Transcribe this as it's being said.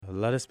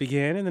Let us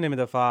begin in the name of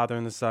the Father,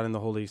 and the Son, and the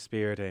Holy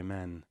Spirit.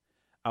 Amen.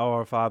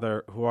 Our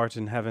Father, who art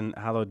in heaven,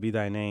 hallowed be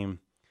thy name.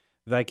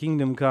 Thy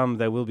kingdom come,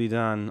 thy will be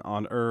done,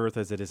 on earth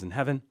as it is in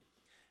heaven.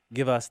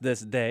 Give us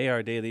this day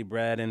our daily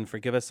bread, and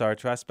forgive us our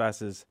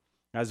trespasses,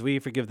 as we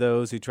forgive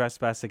those who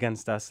trespass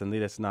against us, and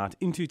lead us not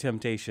into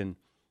temptation,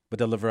 but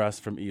deliver us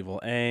from evil.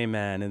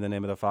 Amen. In the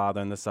name of the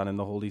Father, and the Son, and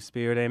the Holy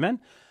Spirit.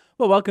 Amen.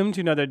 Well, welcome to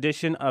another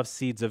edition of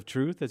Seeds of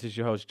Truth. This is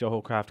your host, Joe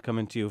Holcraft,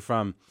 coming to you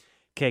from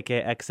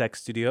KKXX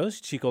Studios,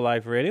 Chico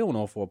Life Radio,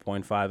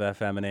 104.5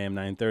 FM and AM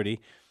 930.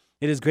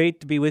 It is great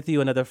to be with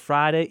you another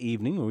Friday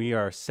evening. We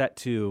are set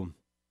to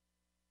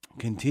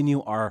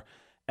continue our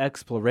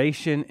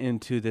exploration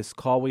into this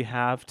call we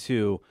have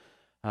to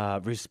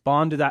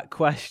respond to that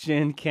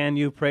question, can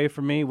you pray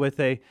for me, with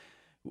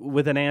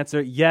an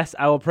answer, yes,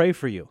 I will pray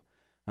for you.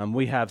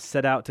 We have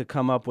set out to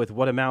come up with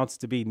what amounts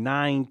to be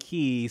 9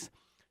 keys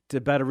to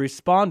better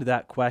respond to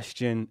that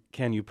question,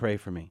 can you pray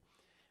for me?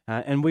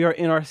 And we are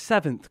in our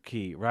 7th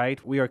key,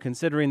 right? We are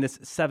considering this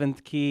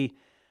 7th key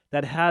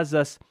that has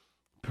us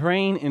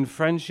praying in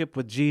friendship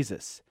with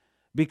Jesus.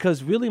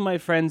 Because really, my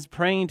friends,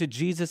 praying to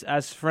Jesus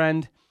as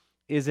friend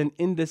is an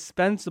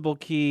indispensable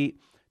key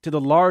to the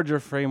larger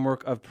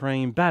framework of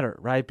praying better,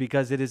 right?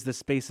 Because it is the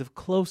space of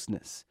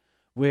closeness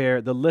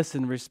where the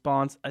listen,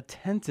 response,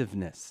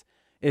 attentiveness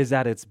is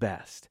at its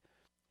best.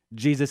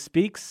 Jesus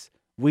speaks,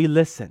 we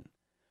listen.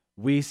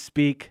 We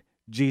speak,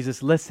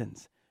 Jesus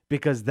listens.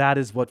 Because that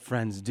is what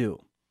friends do.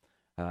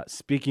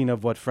 Speaking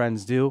of what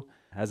friends do,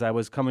 as I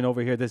was coming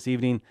over here this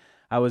evening,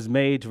 I was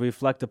made to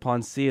reflect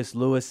upon C.S.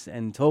 Lewis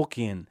and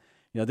Tolkien.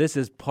 You know, this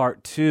is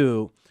part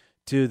 2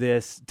 to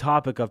this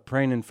topic of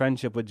praying in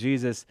friendship with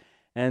Jesus.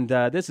 And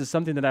this is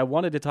something that I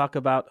wanted to talk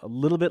about a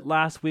little bit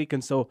last week,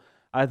 and so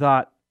I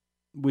thought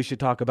we should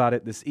talk about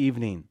it this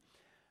evening.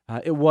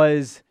 It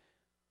was,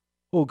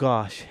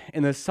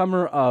 in the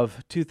summer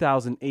of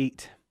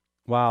 2008,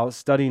 while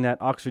studying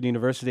at Oxford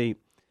University,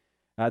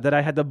 that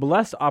I had the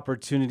blessed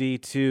opportunity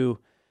to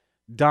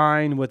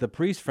dine with a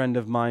priest friend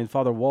of mine,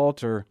 Father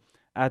Walter,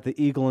 at the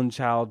Eagle and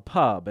Child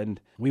pub. And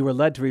we were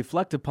led to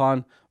reflect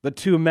upon the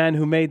 2 men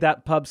who made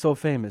that pub so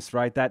famous,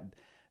 right?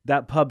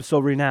 That pub so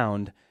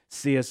renowned,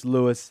 C.S.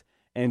 Lewis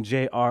and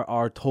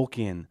J.R.R.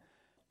 Tolkien.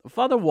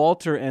 Father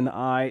Walter and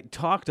I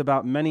talked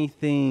about many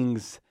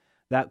things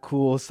that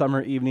cool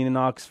summer evening in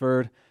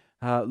Oxford.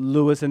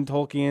 Lewis and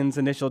Tolkien's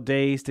initial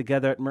days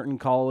together at Merton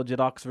College at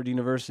Oxford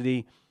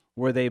University,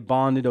 where they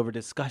bonded over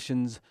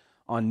discussions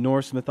on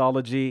Norse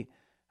mythology,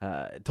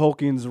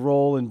 Tolkien's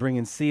role in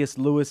bringing C.S.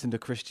 Lewis into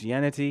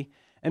Christianity,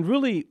 and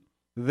really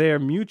their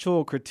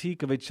mutual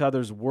critique of each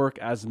other's work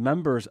as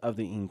members of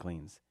the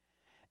Inklings.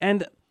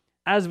 And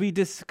as we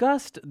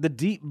discussed the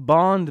deep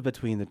bond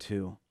between the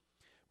two,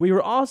 we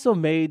were also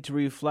made to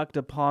reflect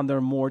upon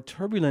their more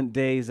turbulent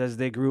days as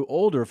they grew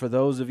older. For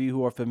those of you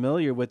who are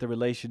familiar with the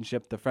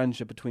relationship, the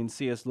friendship between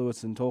C.S.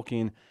 Lewis and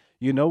Tolkien,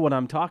 you know what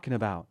I'm talking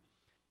about.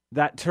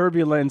 That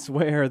turbulence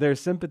where their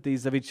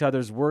sympathies of each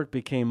other's work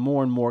became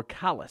more and more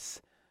callous.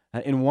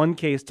 In one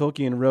case,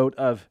 Tolkien wrote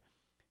of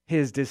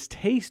his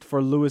distaste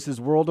for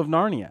Lewis's world of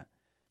Narnia.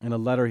 In a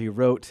letter he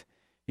wrote,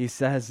 he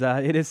says,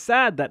 "It is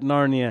sad that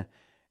Narnia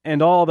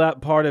and all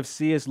that part of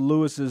C.S.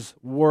 Lewis's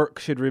work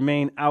should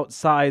remain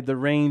outside the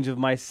range of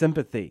my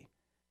sympathy."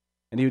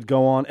 And he would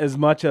go on, as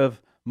much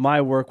of my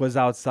work was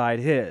outside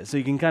his. So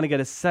you can kind of get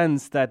a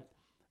sense that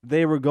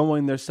they were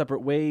going their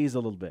separate ways a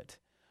little bit.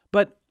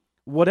 But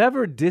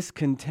whatever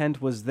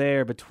discontent was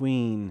there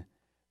between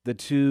the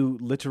 2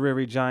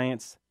 literary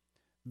giants,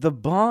 the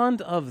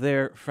bond of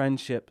their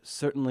friendship,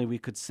 certainly we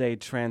could say,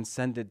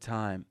 transcended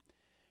time.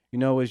 You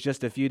know, it was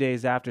just a few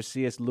days after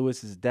C.S.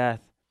 Lewis's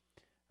death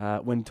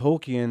when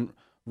Tolkien,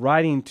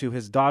 writing to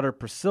his daughter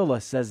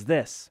Priscilla, says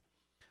this: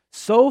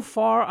 "So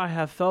far I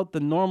have felt the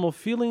normal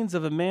feelings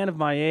of a man of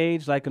my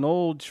age, like an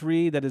old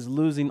tree that is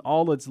losing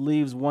all its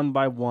leaves one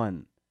by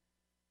one.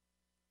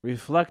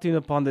 Reflecting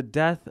upon the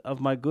death of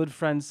my good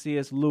friend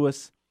C.S.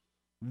 Lewis,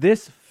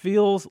 this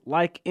feels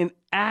like an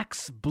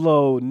axe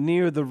blow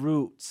near the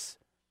roots.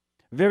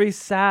 Very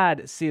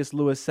sad," C.S.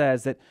 Lewis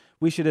says, "that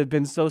we should have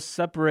been so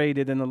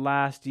separated in the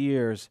last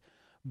years.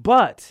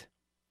 But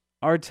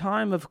our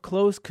time of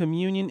close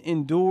communion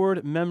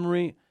endured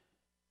memory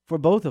for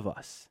both of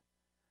us."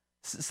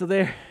 So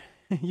there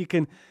you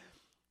can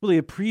really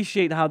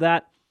appreciate how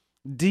that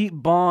deep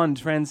bond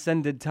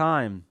transcended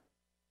time.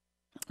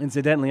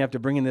 Incidentally, after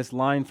bringing this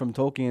line from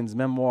Tolkien's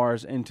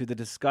memoirs into the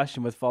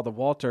discussion with Father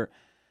Walter,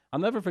 I'll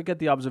never forget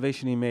the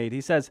observation he made.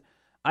 He says,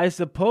 "I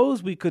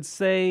suppose we could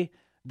say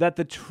that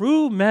the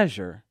true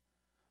measure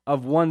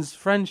of one's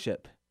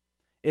friendship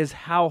is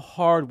how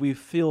hard we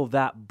feel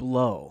that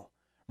blow,"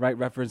 right?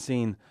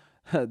 Referencing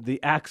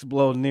the axe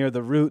blow near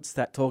the roots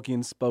that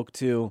Tolkien spoke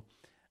to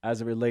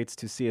as it relates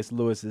to C.S.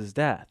 Lewis's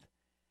death.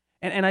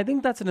 And I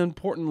think that's an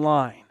important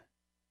line,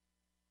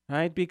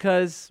 right?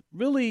 Because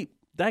really,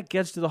 that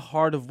gets to the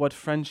heart of what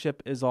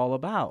friendship is all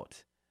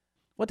about.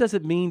 What does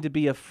it mean to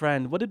be a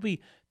friend? What did we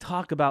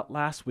talk about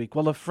last week?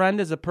 Well, a friend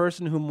is a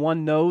person whom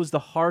one knows the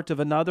heart of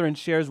another and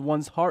shares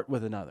one's heart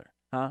with another.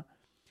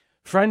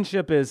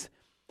 Friendship is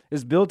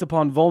is built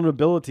upon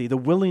vulnerability, the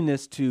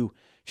willingness to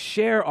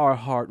share our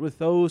heart with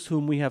those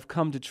whom we have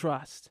come to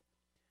trust.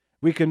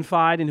 We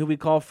confide in who we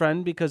call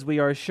friend because we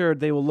are assured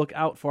they will look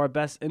out for our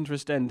best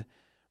interest and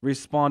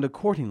respond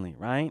accordingly,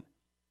 right?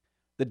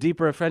 The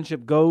deeper a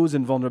friendship goes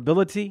in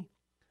vulnerability,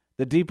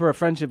 the deeper a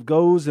friendship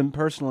goes in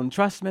personal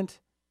entrustment,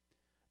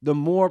 the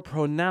more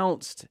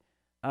pronounced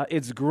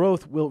its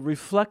growth will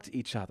reflect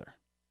each other.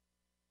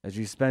 As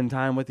you spend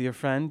time with your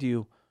friend,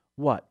 you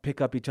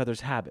pick up each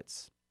other's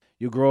habits.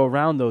 You grow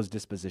around those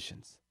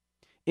dispositions.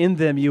 In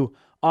them, you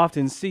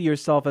often see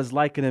yourself as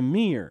like in a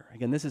mirror.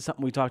 Again, this is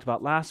something we talked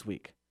about last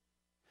week.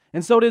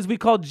 And so it is we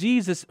call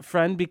Jesus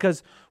friend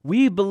because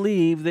we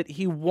believe that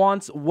he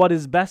wants what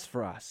is best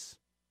for us.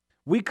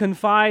 We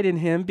confide in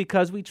him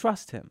because we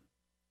trust him.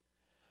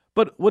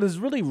 But what is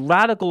really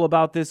radical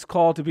about this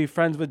call to be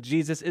friends with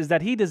Jesus is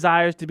that he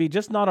desires to be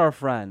just not our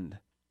friend,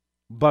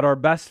 but our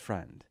best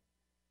friend.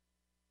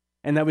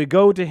 And that we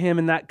go to him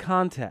in that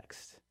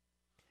context.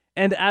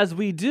 And as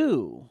we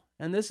do,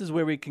 and this is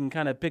where we can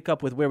kind of pick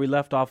up with where we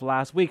left off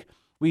last week,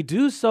 we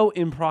do so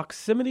in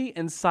proximity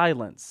and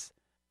silence,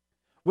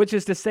 which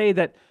is to say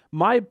that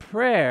my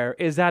prayer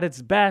is at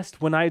its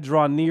best when I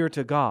draw near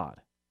to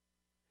God.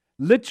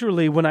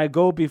 Literally when I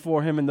go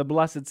before him in the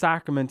Blessed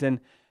Sacrament and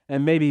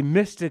maybe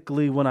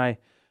mystically when I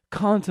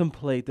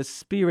contemplate the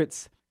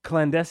Spirit's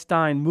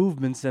clandestine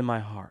movements in my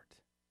heart.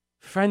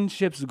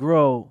 Friendships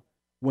grow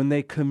when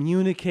they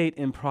communicate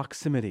in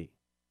proximity.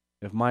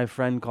 If my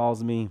friend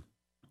calls me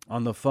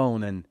on the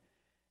phone and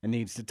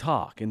needs to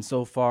talk,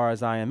 insofar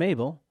as I am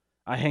able,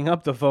 I hang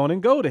up the phone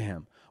and go to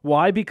him.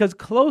 Why? Because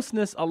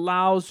closeness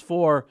allows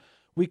for,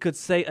 we could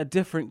say, a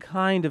different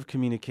kind of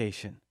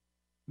communication.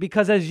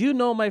 Because as you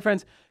know, my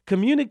friends,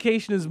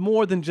 communication is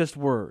more than just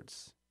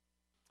words.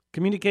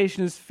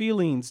 Communication is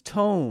feelings,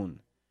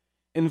 tone,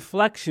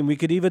 inflection. We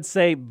could even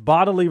say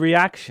bodily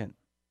reaction.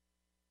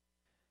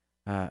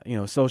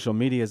 Social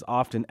media is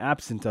often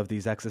absent of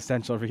these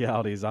existential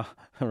realities,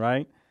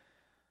 right?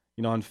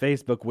 On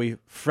Facebook, we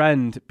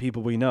friend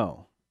people we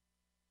know.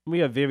 We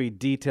have very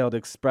detailed,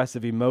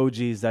 expressive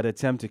emojis that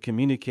attempt to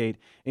communicate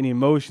an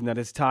emotion that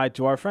is tied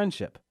to our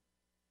friendship.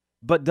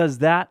 But does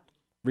that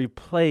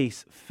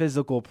replace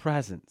physical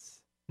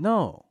presence?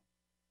 No.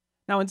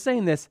 Now, in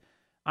saying this,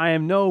 I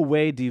am no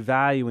way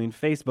devaluing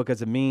Facebook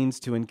as a means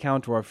to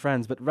encounter our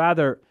friends, but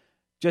rather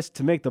just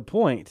to make the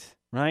point,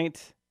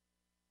 right?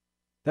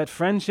 That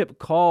friendship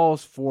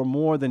calls for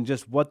more than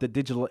just what the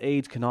digital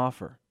age can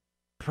offer.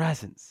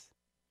 Presence.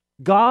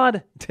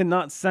 God did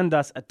not send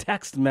us a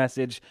text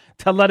message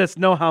to let us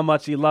know how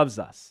much he loves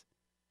us.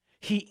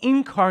 He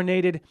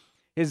incarnated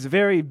his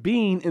very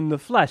being in the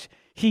flesh.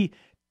 He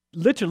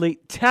literally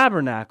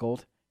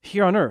tabernacled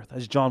here on earth,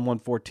 as John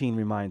 1:14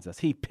 reminds us.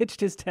 He pitched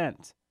his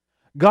tent.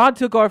 God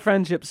took our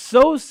friendship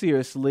so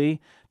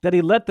seriously that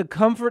he let the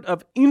comfort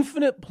of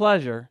infinite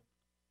pleasure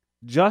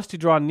just to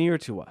draw near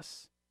to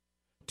us,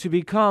 to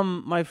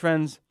become, my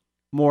friends,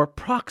 more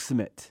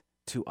proximate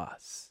to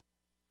us.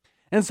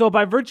 And so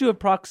by virtue of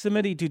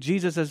proximity to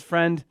Jesus as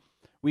friend,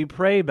 we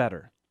pray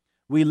better,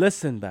 we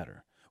listen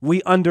better,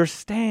 we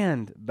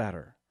understand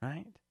better,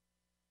 right?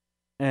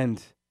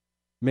 And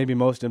maybe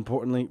most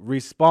importantly,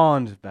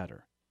 respond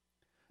better.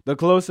 The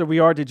closer we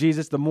are to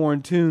Jesus, the more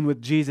in tune with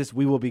Jesus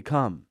we will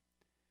become.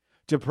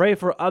 To pray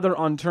for other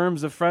on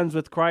terms of friends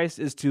with Christ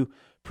is to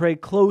pray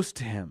close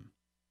to him,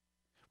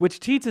 which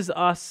teaches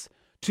us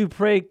to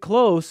pray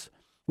close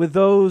with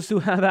those who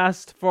have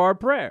asked for our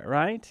prayer,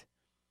 right?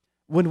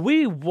 When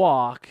we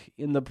walk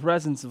in the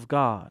presence of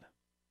God,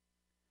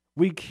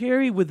 we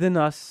carry within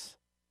us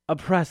a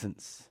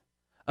presence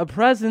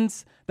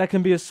that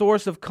can be a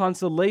source of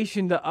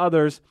consolation to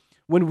others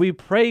when we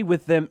pray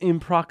with them in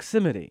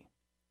proximity.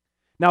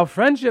 Now,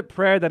 friendship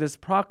prayer that is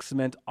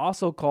proximate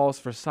also calls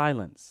for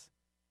silence.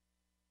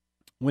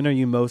 When are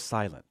you most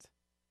silent?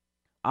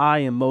 I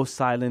am most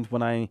silent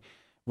when I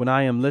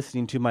am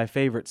listening to my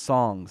favorite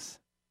songs,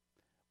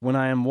 when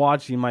I am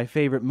watching my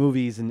favorite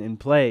movies and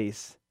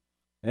plays.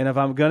 And if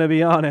I'm going to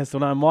be honest,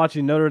 when I'm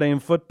watching Notre Dame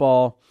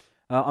football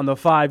on the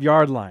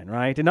 5-yard line,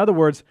 right? In other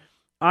words,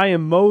 I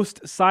am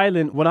most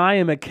silent when I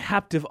am a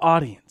captive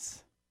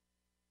audience.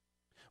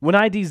 When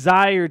I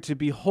desire to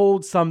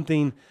behold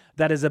something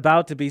that is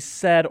about to be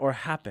said or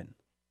happen,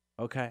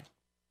 okay?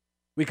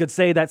 We could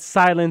say that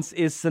silence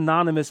is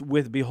synonymous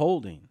with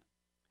beholding.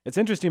 It's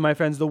interesting, my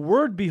friends, the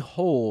word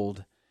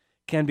behold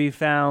can be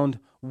found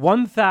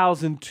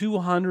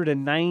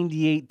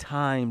 1,298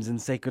 times in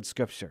sacred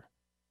scripture.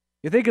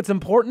 You think it's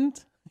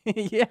important?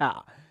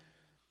 Yeah.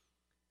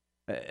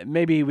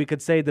 Maybe we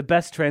could say the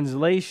best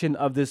translation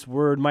of this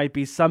word might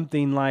be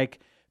something like,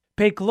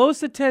 pay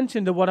close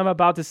attention to what I'm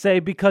about to say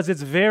because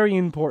it's very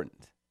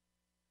important.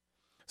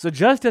 So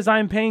just as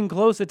I'm paying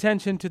close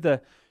attention to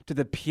the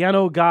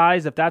piano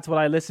guys, if that's what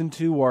I listen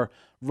to, or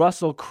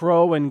Russell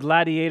Crowe and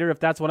Gladiator, if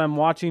that's what I'm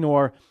watching,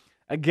 or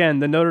again,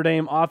 the Notre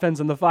Dame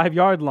offense on the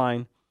 5-yard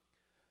line,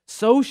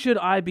 so should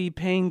I be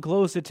paying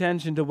close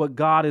attention to what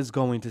God is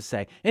going to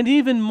say, and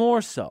even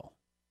more so.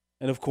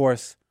 And of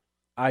course,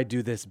 I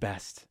do this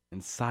best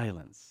in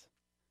silence.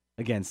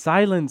 Again,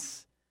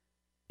 silence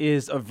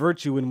is a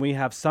virtue when we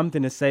have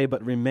something to say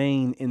but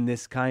remain in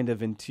this kind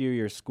of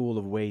interior school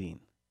of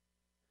waiting.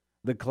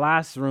 The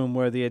classroom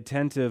where the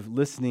attentive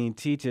listening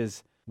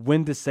teaches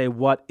when to say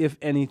what, if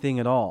anything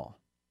at all.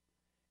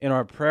 In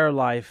our prayer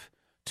life,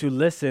 to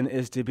listen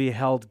is to be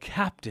held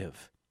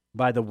captive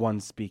by the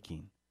one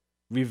speaking,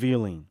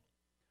 revealing,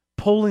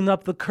 pulling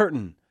up the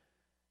curtain,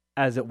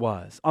 as it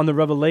was, on the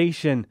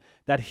revelation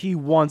that he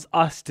wants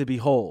us to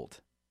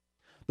behold.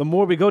 The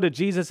more we go to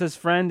Jesus as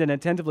friend and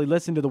attentively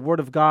listen to the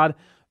word of God,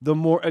 the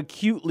more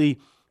acutely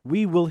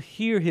we will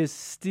hear his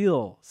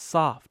still,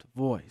 soft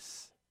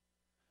voice.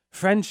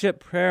 Friendship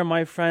prayer,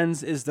 my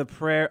friends, is the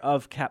prayer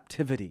of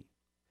captivity.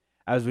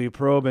 As we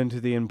probe into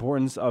the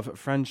importance of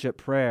friendship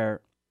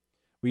prayer,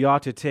 we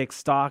ought to take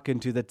stock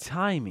into the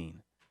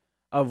timing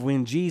of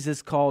when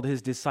Jesus called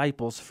his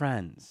disciples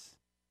friends.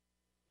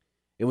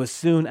 It was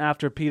soon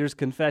after Peter's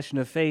confession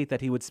of faith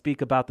that he would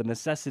speak about the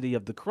necessity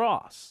of the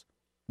cross.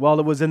 While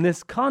it was in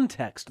this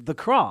context, the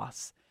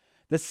cross,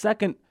 the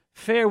second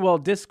farewell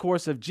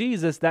discourse of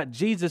Jesus, that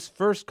Jesus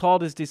first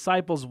called his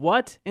disciples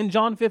what? In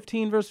John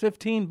 15, verse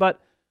 15, but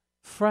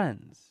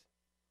friends.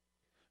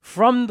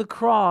 From the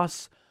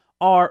cross,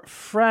 our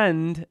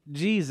friend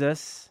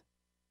Jesus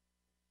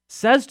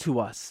says to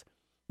us,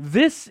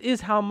 this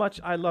is how much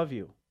I love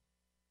you.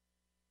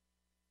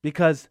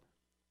 Because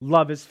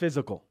love is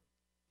physical.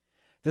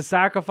 The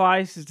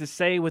sacrifice is to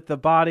say with the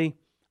body,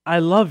 I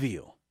love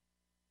you.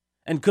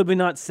 And could we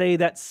not say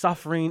that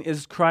suffering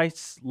is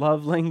Christ's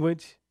love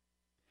language?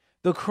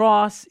 The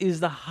cross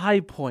is the high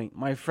point,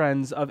 my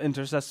friends, of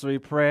intercessory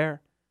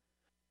prayer.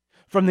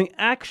 From the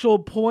actual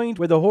point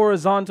where the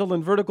horizontal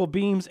and vertical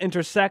beams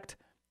intersect,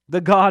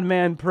 the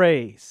God-man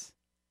prays,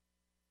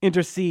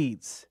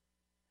 intercedes,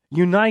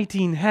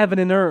 uniting heaven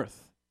and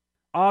earth,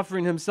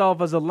 offering himself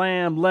as a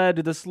lamb led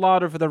to the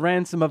slaughter for the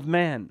ransom of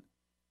man.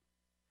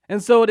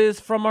 And so it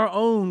is from our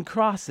own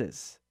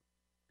crosses.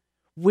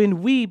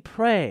 When we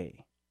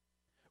pray,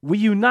 we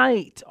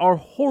unite our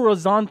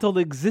horizontal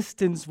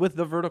existence with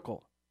the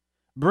vertical,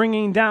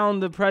 bringing down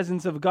the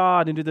presence of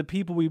God into the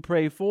people we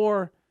pray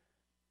for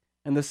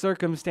and the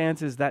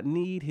circumstances that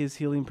need his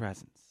healing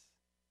presence.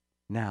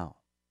 Now,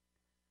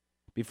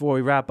 before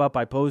we wrap up,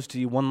 I pose to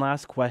you one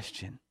last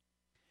question.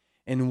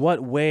 In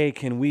what way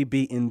can we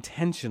be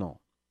intentional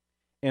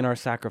in our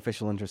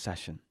sacrificial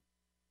intercession?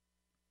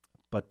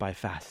 But by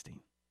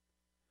fasting.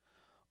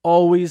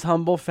 Always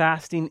humble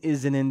fasting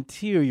is an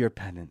interior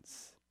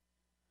penance,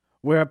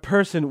 where a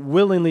person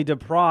willingly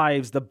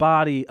deprives the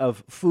body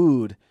of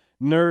food,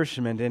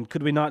 nourishment, and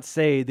could we not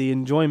say the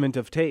enjoyment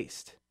of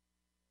taste?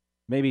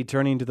 Maybe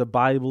turning to the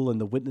Bible and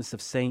the witness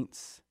of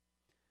saints.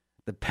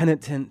 The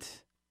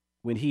penitent,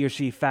 when he or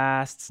she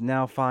fasts,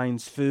 now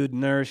finds food,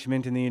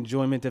 nourishment, and the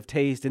enjoyment of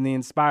taste in the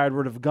inspired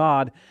word of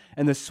God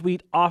and the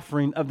sweet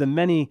offering of the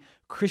many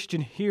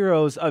Christian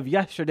heroes of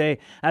yesterday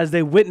as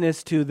they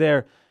witness to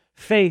their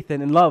faith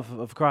and in love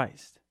of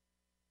Christ.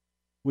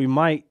 We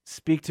might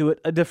speak to it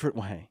a different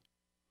way.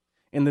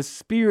 In the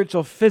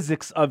spiritual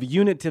physics of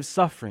unitive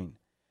suffering,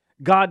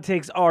 God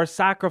takes our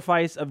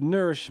sacrifice of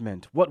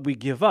nourishment, what we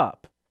give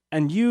up,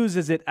 and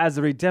uses it as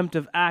a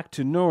redemptive act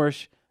to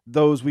nourish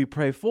those we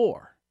pray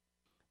for.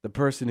 The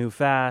person who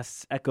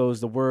fasts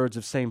echoes the words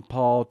of St.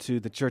 Paul to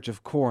the church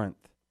of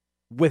Corinth,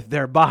 with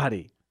their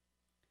body.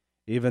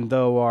 Even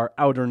though our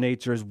outer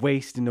nature is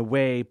wasting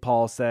away,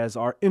 Paul says,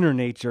 our inner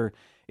nature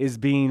is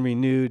being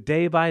renewed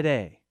day by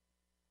day.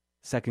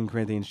 2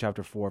 Corinthians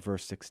chapter 4,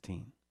 verse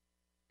 16.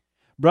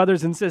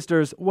 Brothers and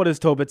sisters, what does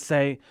Tobit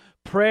say?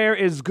 Prayer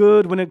is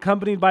good when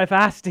accompanied by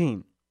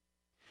fasting.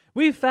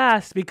 We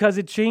fast because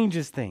it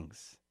changes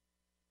things.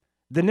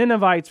 The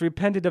Ninevites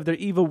repented of their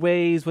evil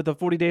ways with a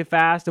 40-day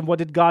fast, and what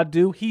did God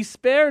do? He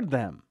spared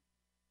them.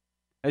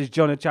 As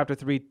Jonah chapter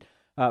 3,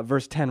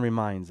 verse 10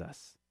 reminds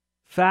us.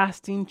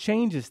 Fasting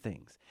changes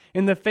things.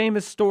 In the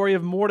famous story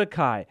of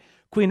Mordecai,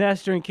 Queen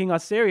Esther, and King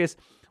Ahasuerus,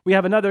 we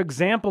have another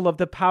example of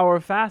the power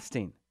of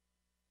fasting.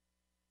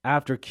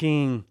 After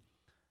King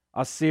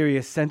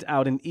Ahasuerus sent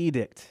out an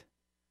edict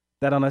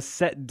that on a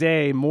set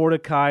day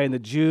Mordecai and the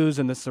Jews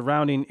in the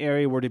surrounding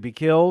area were to be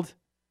killed,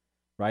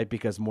 right?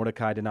 Because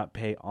Mordecai did not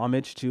pay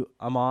homage to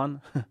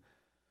Ammon.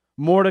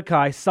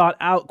 Mordecai sought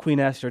out Queen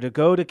Esther to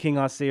go to King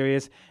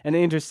Ahasuerus and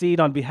intercede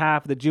on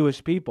behalf of the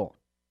Jewish people.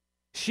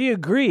 She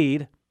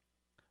agreed,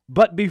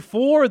 but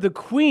before the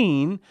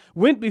queen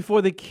went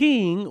before the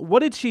king, what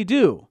did she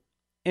do?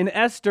 In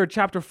Esther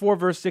chapter 4,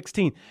 verse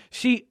 16,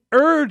 she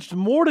urged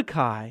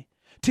Mordecai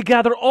to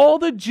gather all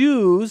the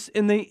Jews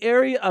in the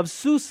area of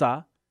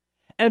Susa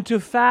and to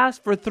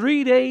fast for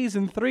 3 days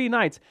and 3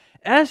 nights.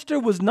 Esther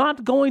was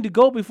not going to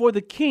go before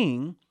the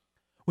king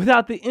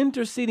without the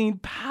interceding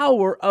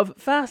power of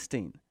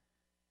fasting.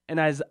 And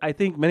as I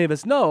think many of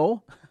us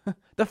know,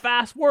 the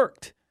fast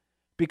worked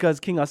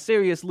because King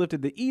Ahasuerus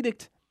lifted the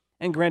edict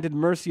and granted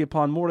mercy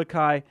upon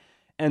Mordecai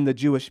and the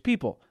Jewish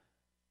people.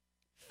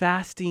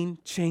 Fasting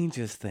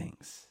changes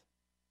things.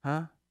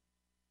 Huh?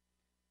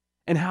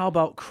 And how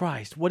about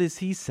Christ? What does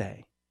he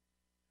say?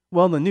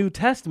 Well, in the New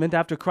Testament,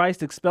 after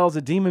Christ expels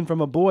a demon from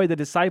a boy the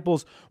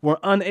disciples were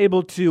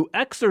unable to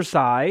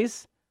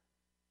exorcise,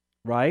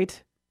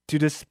 right? To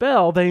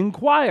dispel, they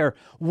inquire,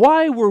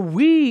 why were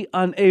we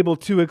unable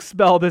to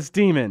expel this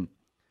demon?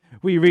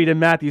 We read in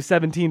Matthew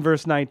 17,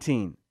 verse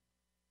 19.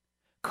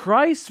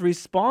 Christ's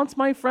response,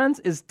 my friends,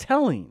 is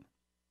telling.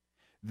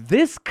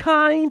 This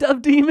kind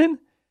of demon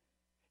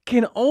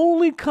can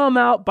only come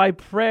out by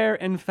prayer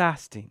and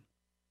fasting.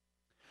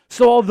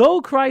 So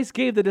although Christ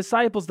gave the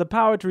disciples the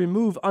power to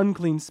remove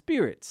unclean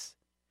spirits,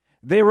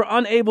 they were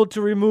unable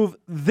to remove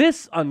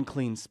this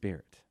unclean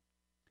spirit.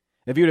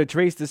 If you were to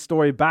trace this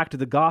story back to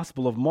the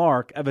Gospel of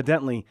Mark,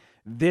 evidently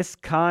this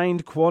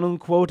kind,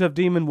 quote-unquote, of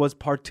demon was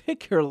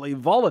particularly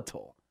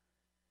volatile,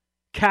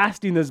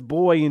 casting this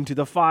boy into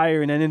the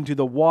fire and then into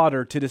the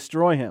water to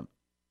destroy him.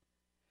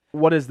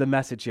 What is the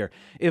message here?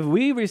 If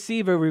we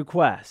receive a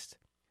request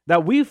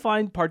that we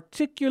find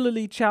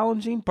particularly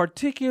challenging,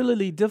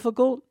 particularly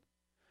difficult,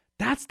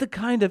 that's the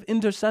kind of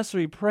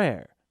intercessory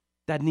prayer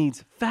that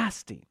needs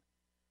fasting.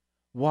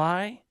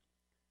 Why?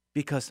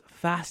 Because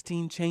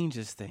fasting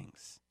changes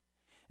things.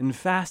 And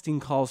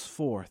fasting calls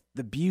forth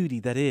the beauty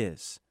that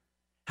is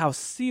how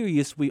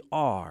serious we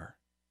are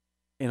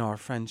in our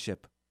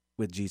friendship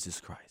with Jesus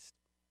Christ.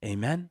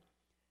 Amen?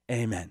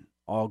 Amen.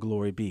 All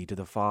glory be to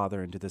the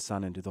Father, and to the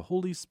Son, and to the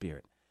Holy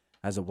Spirit,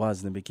 as it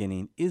was in the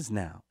beginning, is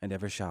now, and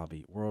ever shall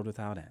be, world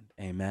without end.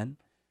 Amen.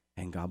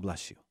 And God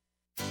bless you.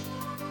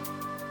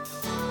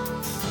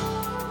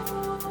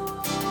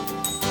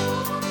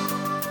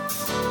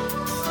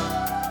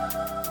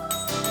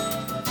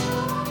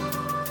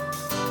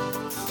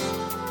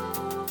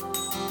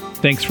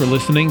 Thanks for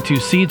listening to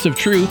Seeds of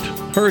Truth,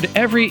 heard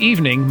every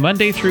evening,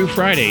 Monday through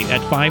Friday at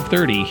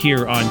 5:30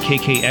 here on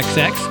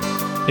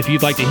KKXX. If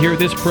you'd like to hear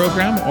this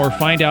program or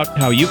find out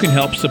how you can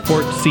help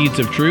support Seeds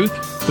of Truth,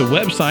 the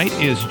website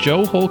is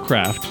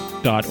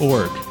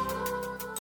joeholcraft.org.